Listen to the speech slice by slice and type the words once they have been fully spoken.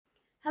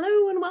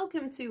Hello and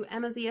welcome to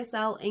Emma's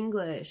ESL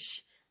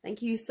English.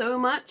 Thank you so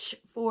much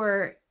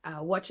for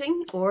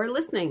watching or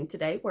listening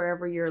today,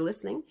 wherever you're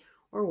listening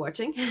or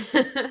watching.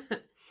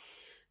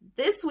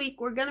 This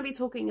week we're going to be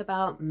talking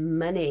about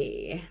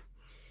money.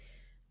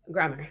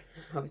 Grammar,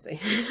 obviously,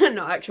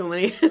 not actual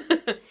money.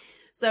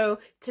 So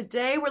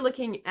today we're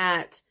looking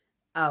at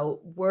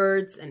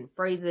words and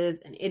phrases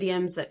and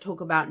idioms that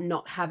talk about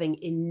not having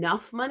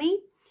enough money.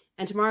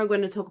 And tomorrow we're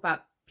going to talk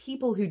about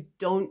people who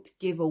don't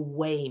give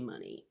away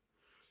money.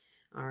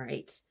 All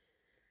right,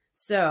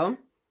 so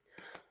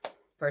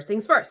first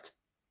things first,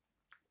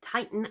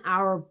 tighten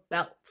our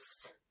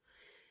belts.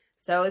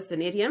 So it's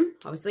an idiom,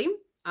 obviously.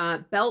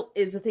 Belt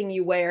is the thing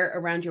you wear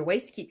around your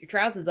waist to keep your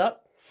trousers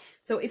up.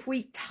 So if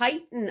we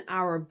tighten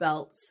our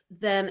belts,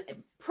 then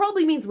it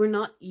probably means we're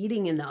not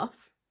eating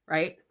enough,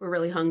 right? We're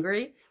really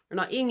hungry. We're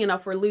not eating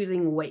enough. We're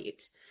losing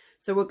weight.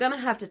 So we're going to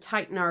have to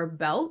tighten our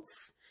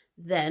belts.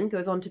 Then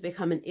goes on to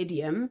become an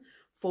idiom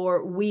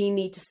for we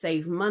need to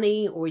save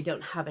money, or we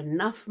don't have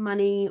enough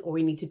money, or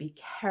we need to be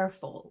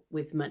careful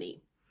with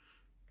money.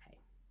 Okay.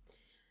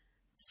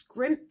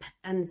 Scrimp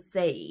and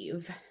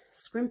save.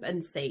 Scrimp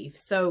and save.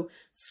 So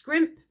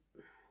scrimp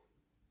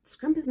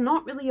is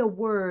not really a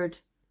word.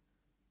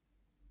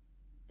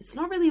 It's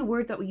not really a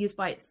word that we use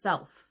by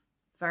itself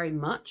very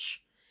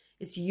much.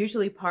 It's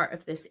usually part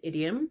of this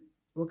idiom.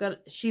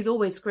 She's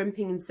always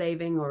scrimping and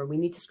saving, or we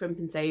need to scrimp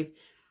and save.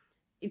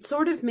 It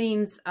sort of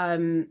means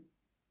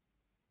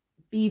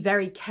be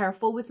very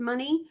careful with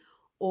money,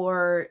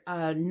 or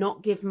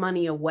not give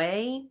money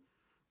away.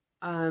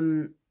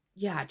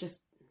 Just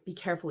be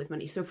careful with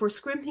money. So if we're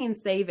scrimping and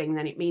saving,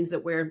 then it means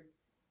that we're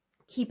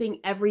keeping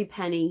every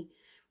penny.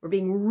 We're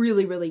being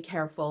really, really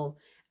careful.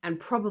 And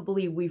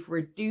probably we've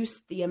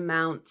reduced the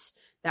amount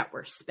that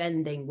we're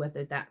spending,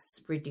 whether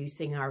that's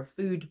reducing our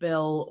food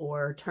bill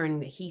or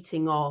turning the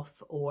heating off,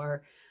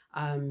 or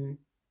doing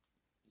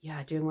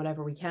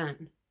whatever we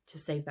can to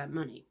save that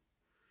money.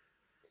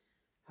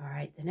 All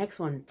right, the next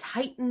one,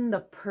 tighten the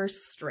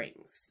purse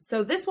strings.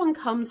 So this one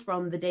comes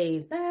from the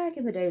days, back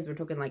in the days, we're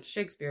talking like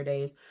Shakespeare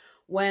days,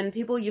 when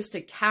people used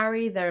to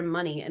carry their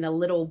money in a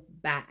little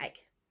bag.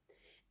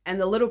 And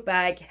the little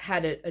bag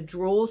had a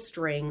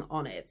drawstring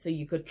on it, so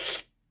you could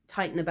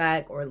tighten the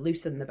bag or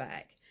loosen the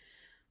bag.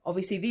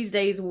 Obviously, these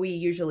days we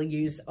usually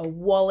use a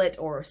wallet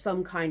or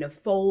some kind of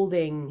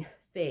folding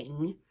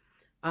thing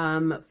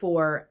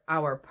for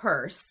our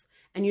purse.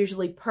 And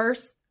usually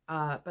purse,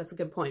 that's a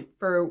good point.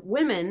 For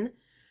women,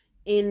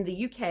 in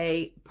the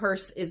UK,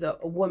 purse is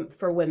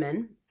for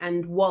women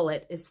and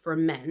wallet is for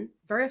men.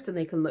 Very often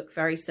they can look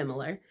very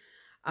similar.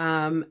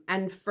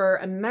 And for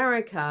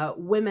America,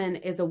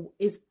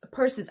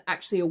 purse is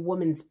actually a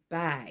woman's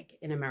bag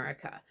in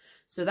America.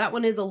 So that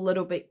one is a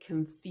little bit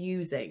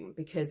confusing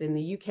because in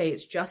the UK,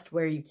 it's just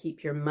where you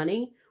keep your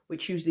money,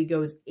 which usually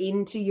goes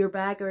into your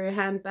bag or your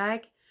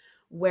handbag.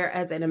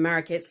 Whereas in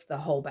America, it's the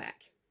whole bag.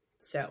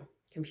 So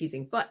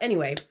confusing. But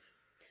anyway,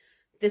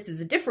 this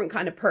is a different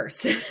kind of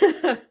purse.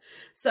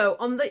 So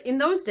in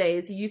those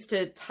days, you used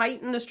to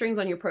tighten the strings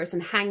on your purse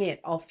and hang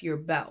it off your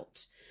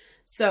belt.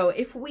 So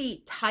if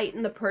we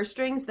tighten the purse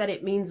strings, then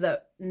it means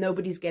that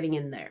nobody's getting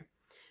in there.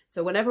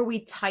 So whenever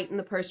we tighten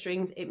the purse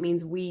strings, it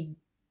means we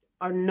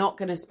are not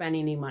going to spend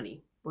any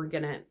money. We're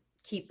going to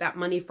keep that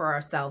money for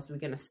ourselves. We're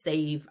going to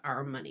save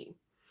our money.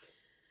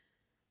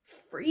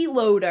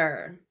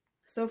 Freeloader.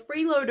 So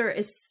freeloader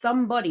is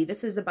somebody.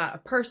 This is about a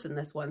person,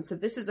 this one. So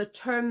this is a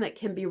term that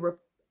can be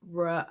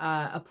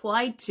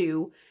applied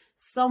to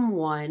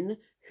someone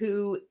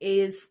who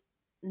is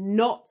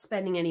not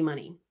spending any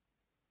money.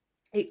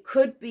 It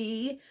could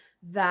be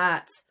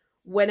that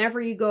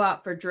whenever you go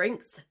out for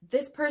drinks,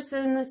 this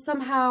person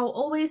somehow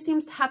always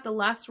seems to have the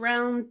last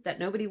round that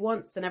nobody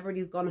wants and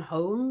everybody's gone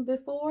home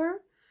before.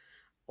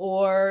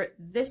 Or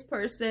this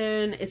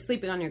person is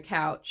sleeping on your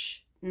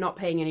couch, not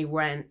paying any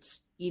rent,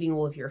 eating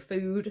all of your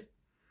food.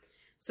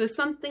 So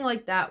something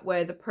like that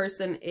where the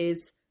person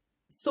is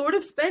sort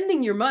of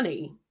spending your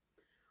money,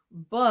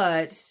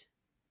 but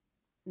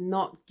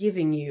not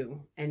giving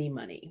you any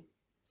money.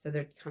 So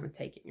they're kind of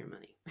taking your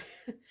money.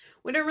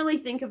 We don't really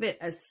think of it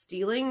as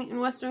stealing in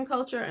Western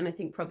culture. And I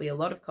think probably a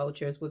lot of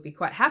cultures would be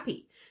quite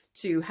happy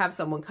to have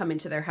someone come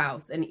into their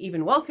house and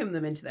even welcome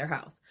them into their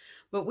house.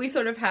 But we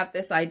sort of have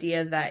this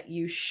idea that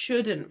you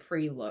shouldn't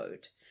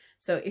freeload.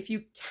 So if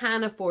you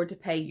can afford to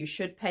pay, you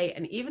should pay.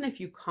 And even if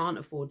you can't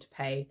afford to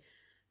pay,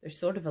 there's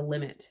sort of a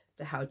limit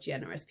to how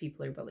generous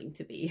people are willing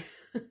to be.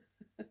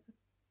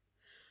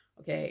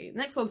 Okay,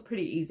 next one's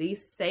pretty easy.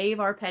 Save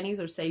our pennies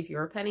or save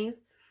your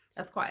pennies.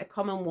 That's quite a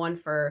common one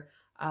for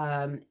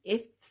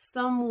if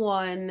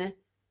someone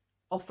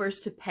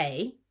offers to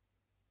pay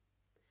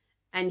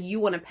and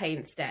you want to pay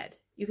instead.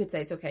 You could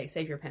say, it's okay,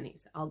 save your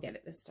pennies. I'll get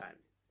it this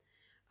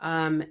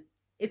time.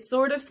 It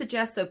sort of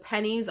suggests, though,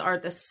 pennies are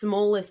the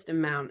smallest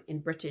amount in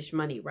British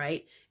money,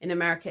 right? In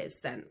America,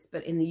 it's cents,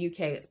 but in the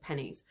UK, it's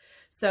pennies.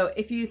 So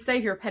if you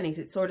save your pennies,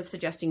 it's sort of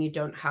suggesting you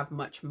don't have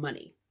much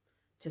money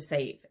to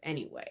save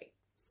anyway.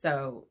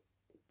 So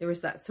there was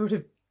that sort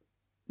of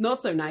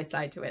not so nice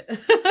side to it.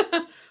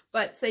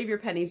 But save your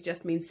pennies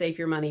just means save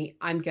your money.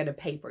 I'm going to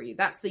pay for you.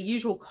 That's the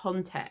usual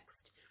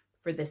context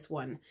for this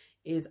one,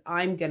 is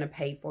I'm going to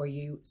pay for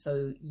you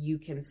so you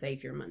can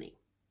save your money.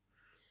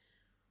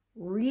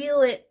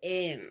 Reel it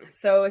in.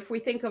 So if we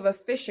think of a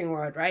fishing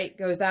rod, right,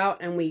 goes out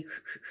and we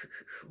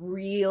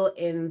reel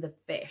in the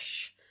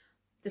fish.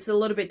 This is a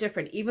little bit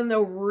different. Even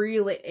though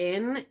reel it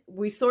in,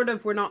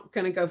 we're not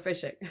going to go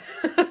fishing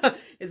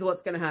is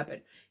what's going to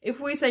happen. If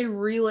we say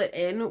reel it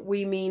in,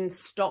 we mean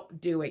stop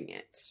doing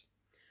it.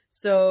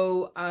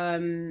 So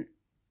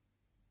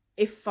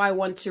if I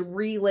want to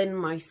reel in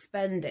my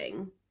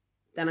spending,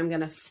 then I'm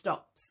going to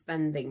stop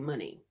spending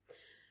money.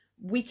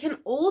 We can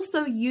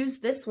also use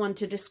this one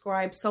to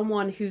describe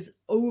someone who's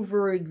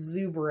over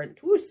exuberant.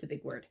 Ooh, it's a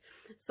big word.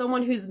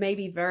 Someone who's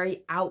maybe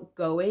very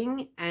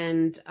outgoing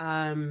and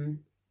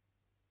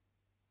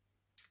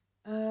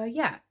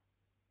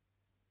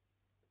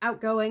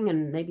outgoing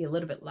and maybe a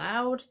little bit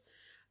loud.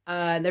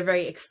 They're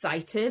very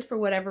excited for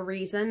whatever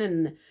reason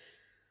and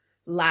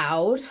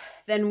loud.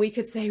 Then we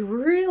could say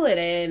reel it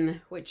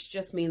in, which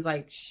just means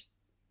like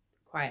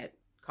quiet,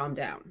 calm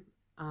down.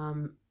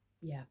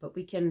 But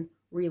we can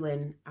reel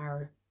in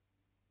our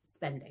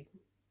spending.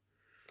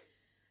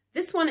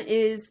 This one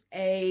is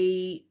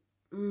a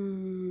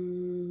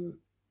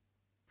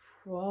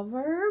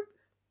proverb,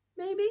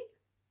 maybe?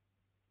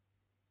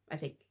 I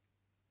think.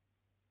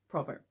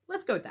 Proverb.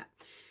 Let's go with that.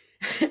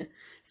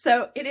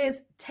 So it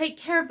is, take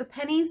care of the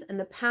pennies and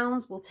the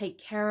pounds will take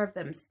care of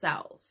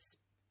themselves.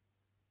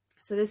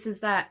 So this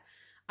is that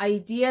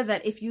idea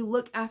that if you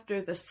look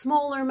after the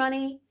smaller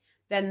money,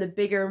 then the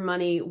bigger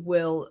money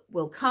will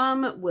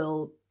come,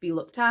 will be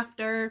looked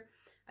after.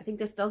 I think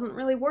this doesn't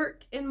really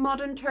work in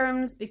modern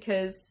terms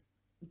because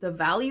the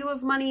value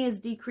of money is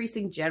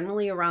decreasing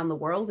generally around the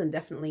world and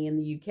definitely in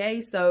the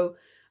UK. So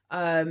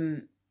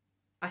I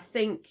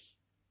think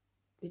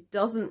it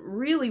doesn't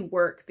really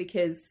work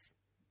because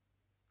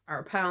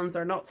our pounds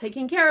are not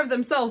taking care of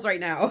themselves right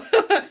now.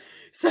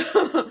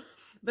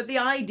 But the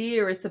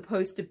idea is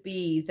supposed to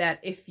be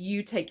that if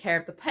you take care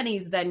of the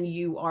pennies, then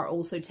you are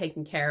also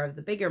taking care of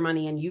the bigger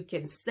money and you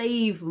can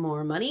save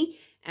more money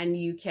and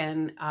you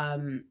can,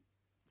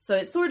 so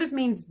it sort of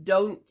means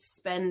don't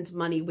spend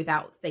money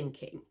without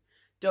thinking.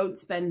 Don't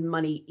spend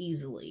money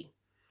easily.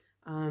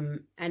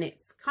 And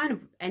it's kind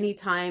of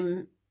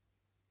anytime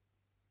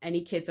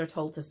any kids are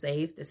told to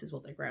save, this is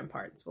what their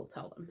grandparents will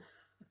tell them.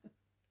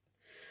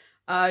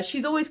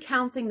 She's always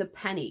counting the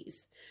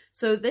pennies.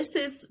 So this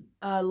is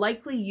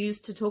likely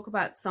used to talk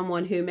about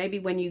someone who maybe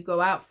when you go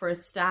out for a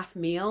staff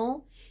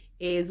meal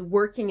is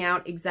working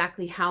out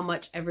exactly how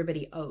much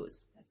everybody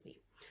owes. That's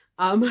me.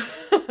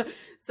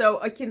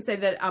 So I can say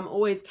that I'm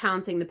always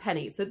counting the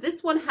pennies. So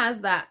this one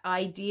has that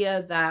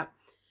idea that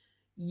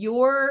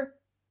you're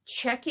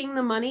checking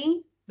the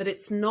money, but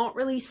it's not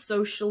really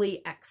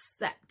socially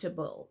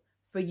acceptable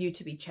for you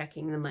to be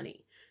checking the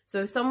money.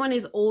 So if someone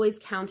is always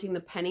counting the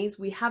pennies,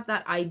 we have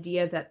that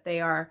idea that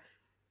they are,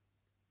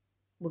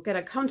 we're going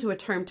to come to a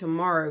term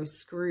tomorrow,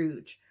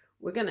 Scrooge.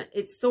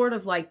 It's sort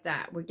of like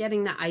that. We're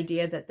getting the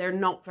idea that they're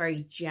not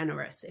very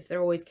generous. If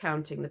they're always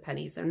counting the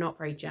pennies, they're not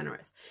very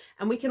generous.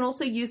 And we can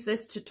also use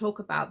this to talk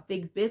about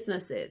big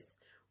businesses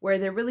where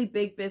they're really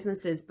big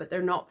businesses, but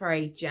they're not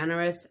very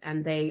generous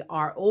and they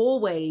are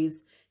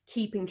always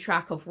keeping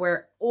track of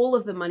where all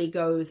of the money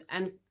goes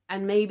and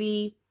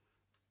maybe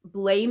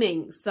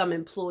blaming some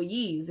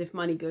employees if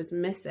money goes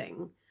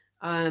missing.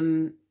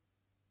 But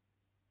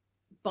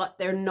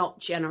they're not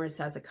generous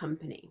as a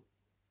company.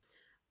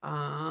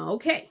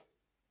 Okay,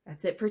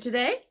 that's it for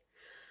today.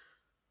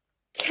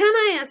 Can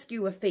I ask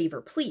you a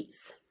favor,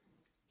 please?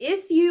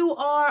 If you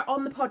are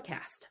on the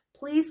podcast,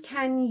 please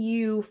can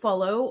you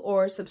follow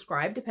or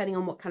subscribe, depending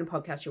on what kind of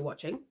podcast you're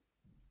watching,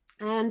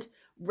 and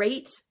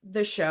rate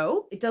the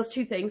show. It does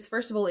two things.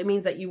 First of all, it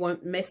means that you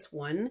won't miss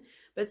one.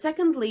 But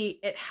secondly,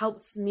 it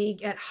helps me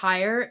get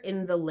higher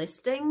in the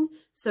listing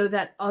so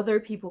that other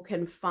people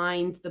can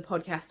find the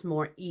podcast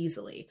more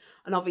easily.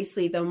 And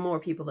obviously, the more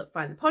people that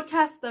find the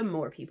podcast, the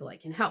more people I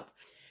can help.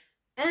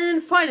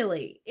 And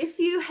finally, if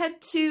you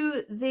head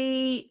to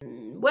the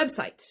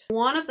website,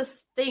 one of the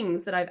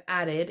things that I've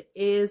added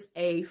is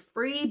a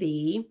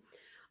freebie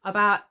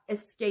about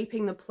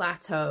escaping the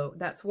plateau.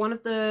 That's one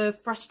of the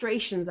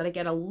frustrations that I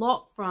get a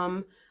lot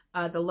from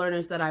the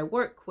learners that I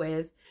work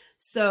with.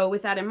 So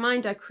with that in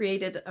mind, I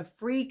created a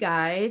free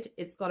guide.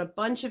 It's got a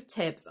bunch of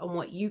tips on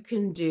what you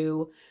can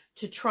do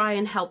to try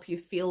and help you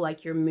feel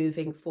like you're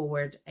moving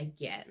forward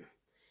again.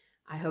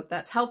 I hope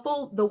that's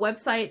helpful. The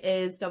website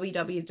is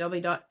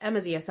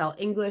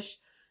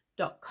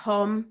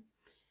www.emmazeslenglish.com.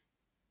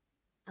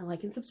 And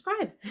like and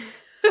subscribe.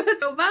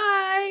 So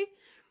bye.